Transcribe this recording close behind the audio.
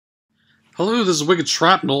Hello, this is Wicked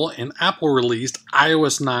Shrapnel, and Apple released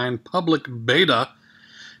iOS 9 public beta,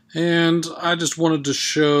 and I just wanted to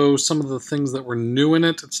show some of the things that were new in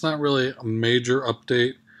it. It's not really a major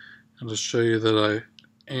update. I'll just show you that I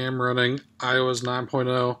am running iOS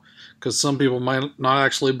 9.0, because some people might not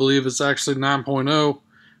actually believe it's actually 9.0,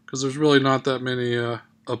 because there's really not that many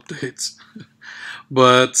updates.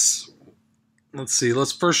 But let's see,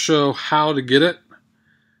 let's first show how to get it.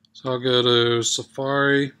 So I'll go to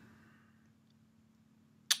Safari.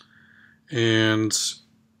 And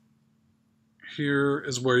here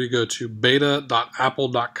is where you go to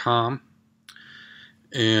beta.apple.com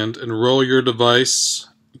and enroll your device.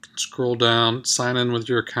 You can scroll down, sign in with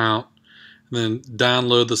your account, and then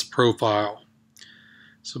download this profile.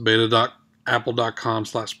 So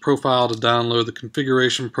beta.apple.com/profile to download the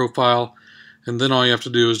configuration profile. And then all you have to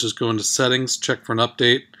do is just go into settings, check for an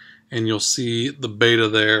update, and you'll see the beta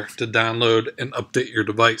there to download and update your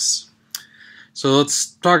device. So let's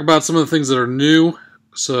talk about some of the things that are new.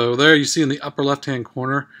 So there you see in the upper left-hand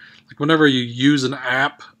corner, like whenever you use an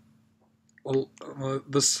app,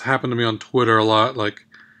 this happened to me on Twitter a lot, like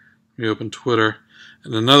you open Twitter.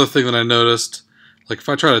 And another thing that I noticed, like if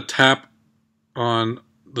I try to tap on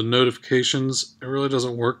the notifications, it really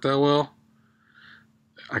doesn't work that well.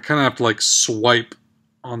 I kind of have to like swipe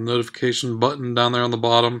on the notification button down there on the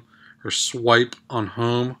bottom, or swipe on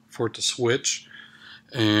home for it to switch.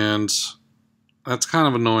 And that's kind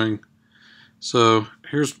of annoying. So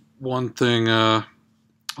here's one thing,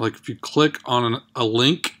 like if you click on a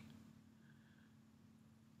link,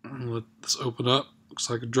 let this open up, looks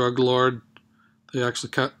like a drug lord. They actually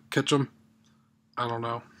catch them. I don't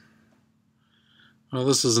know. Well,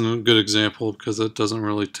 this isn't a good example because it doesn't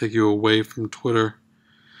really take you away from Twitter.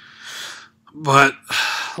 But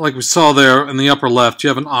like we saw there in the upper left, you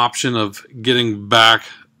have an option of getting back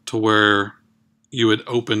to where you had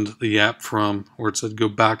opened the app from, where it said go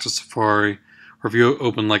back to Safari, or if you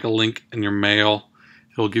open like a link in your mail,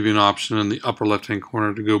 it'll give you an option in the upper left hand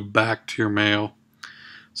corner to go back to your mail.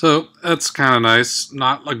 So that's kind of nice.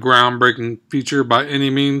 Not a groundbreaking feature by any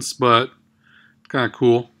means, but kind of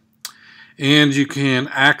cool. And you can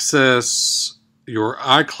access your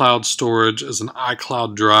iCloud storage as an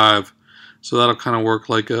iCloud drive, so that'll kind of work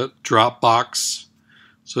like a Dropbox.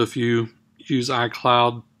 So if you use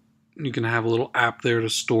iCloud, you can have a little app there to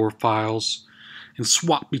store files and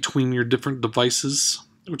swap between your different devices,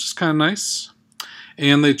 which is kind of nice.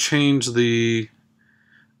 And they changed the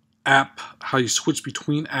app, how you switch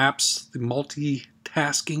between apps, the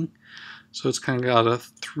multitasking. So it's kind of got a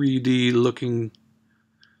 3D looking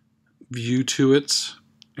view to it,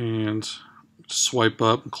 and swipe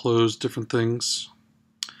up and close different things.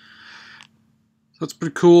 So that's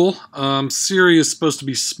pretty cool. Siri is supposed to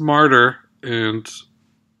be smarter, and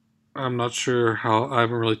I'm not sure how. I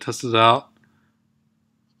haven't really tested it out.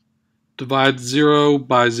 Divide 0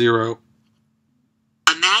 by 0.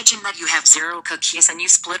 Imagine that you have 0 cookies and you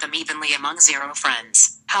split them evenly among 0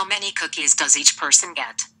 friends. How many cookies does each person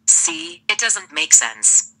get? See, it doesn't make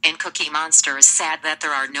sense. And Cookie Monster is sad that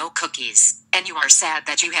there are no cookies, and you are sad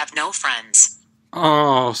that you have no friends.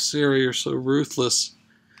 Oh, Siri, you're so ruthless.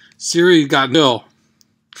 Siri got no.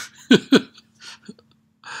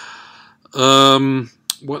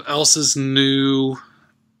 What else is new?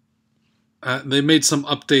 They made some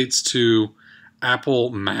updates to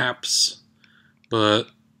Apple Maps,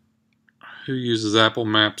 but who uses Apple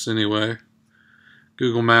Maps anyway?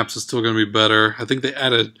 Google Maps is still going to be better. I think they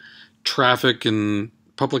added traffic and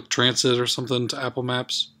public transit or something to Apple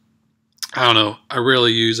Maps. I don't know. I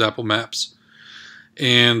rarely use Apple Maps.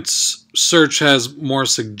 And search has more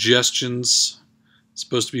suggestions. It's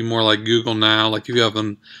supposed to be more like Google now. Like if you have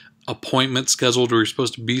an appointment scheduled or you're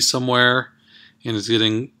supposed to be somewhere and it's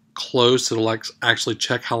getting close, it'll like actually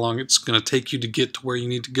check how long it's going to take you to get to where you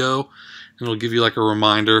need to go, and it'll give you like a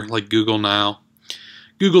reminder, like Google Now.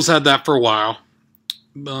 Google's had that for a while.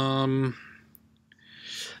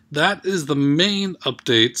 That is the main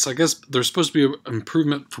updates. I guess there's supposed to be an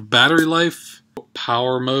improvement for battery life,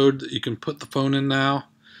 power mode that you can put the phone in now,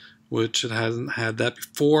 which it hasn't had that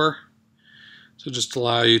before. So just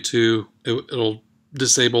allow you to, it'll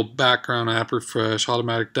disable background app refresh,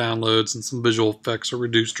 automatic downloads, and some visual effects are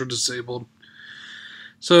reduced or disabled.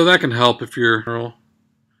 So that can help if you're,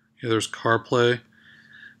 yeah, there's CarPlay.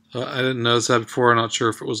 I didn't notice that before. I'm not sure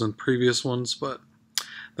if it was in previous ones, but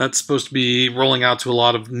that's supposed to be rolling out to a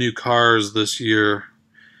lot of new cars this year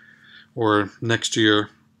or next year.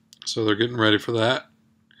 So they're getting ready for that.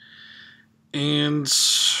 And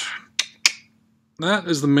that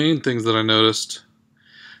is the main things that I noticed.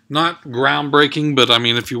 Not groundbreaking, but I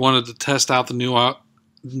mean, if you wanted to test out the new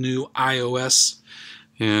iOS,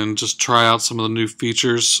 and just try out some of the new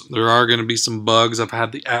features. There are going to be some bugs. I've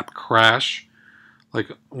had the app crash,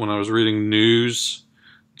 like when I was reading news,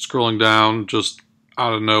 scrolling down, just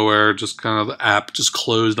out of nowhere, just kind of the app just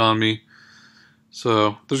closed on me.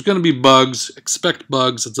 So there's going to be bugs. Expect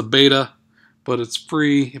bugs. It's a beta, but it's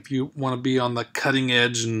free if you want to be on the cutting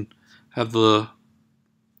edge and have the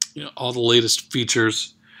all the latest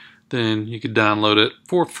features. Then you could download it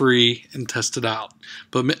for free and test it out.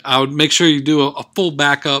 But I would make sure you do a full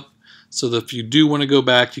backup so that if you do want to go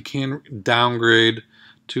back, you can downgrade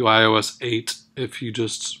to iOS 8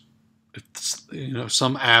 if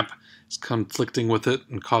some app is conflicting with it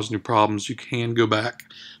and causing you problems, you can go back.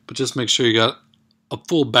 But just make sure you got a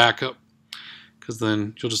full backup, because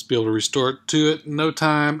then you'll just be able to restore it to it in no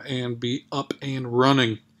time and be up and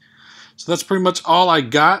running. So that's pretty much all I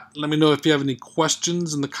got. Let me know if you have any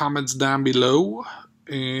questions in the comments down below.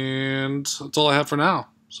 And that's all I have for now.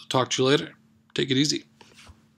 So talk to you later. Take it easy.